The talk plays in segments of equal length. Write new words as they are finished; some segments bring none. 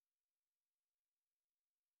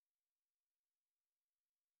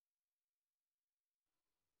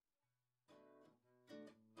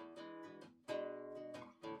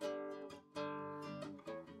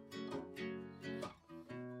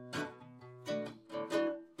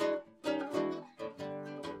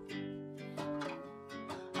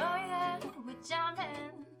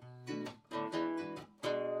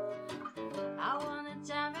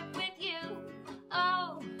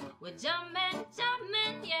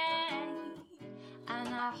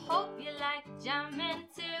I hope you like Jammin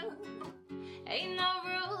too. Ain't no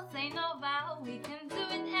rules, ain't no vow, we can do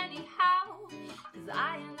it anyhow. Cause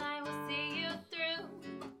I will see you through.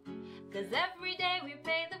 Cause every day we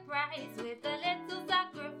pay the price with a little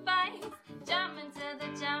sacrifice. Jammin till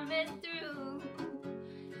the jam is through.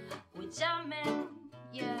 We're jammin',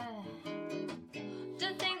 yeah.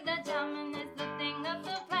 To think that jammin' is the thing of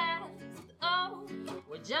the past. Oh,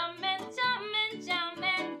 we're jammin', jammin',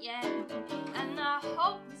 jammin', yeah. And I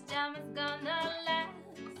hope this jam is gonna last.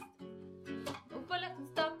 No bullet can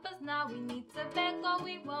stop us now, we need to beg or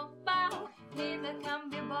we won't bow. Neither can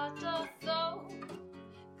be bought or sold.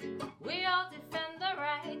 We all defend the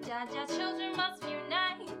right, Jaja children must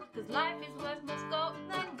unite. Cause life is worth more gold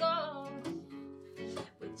than gold.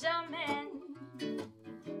 We're jammin',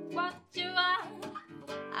 what you want,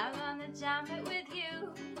 I'm gonna jam it with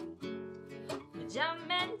you. We're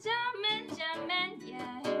jammin', jammin', jammin',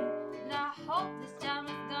 yeah. And I hope this jam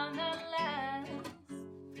is gonna last.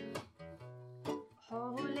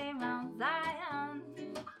 Holy Mount Zion,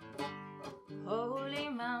 Holy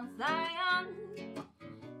Mount Zion,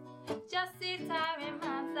 just sit here in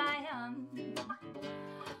Mount Zion.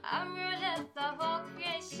 I'm rulers of all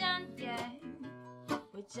creation, yeah.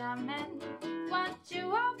 We're jammin', what you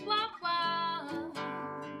want.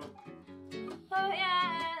 Oh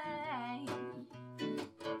yeah,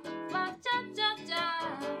 what ja.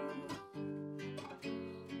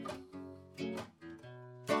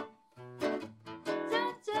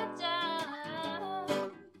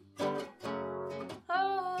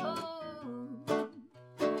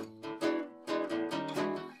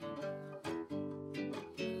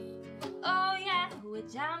 Oh yeah, we're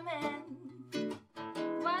jammin',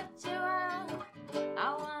 what you want,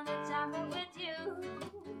 I wanna jam it with you.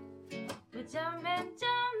 We're jammin',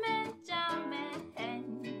 jammin',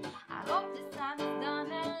 jammin', I hope this time is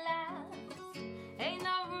gonna last. Ain't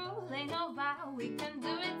no rule, ain't no vow, we can do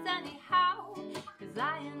it anyhow. Cause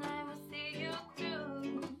I will see you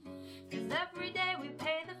through. Cause every day we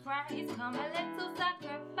pay the price, come a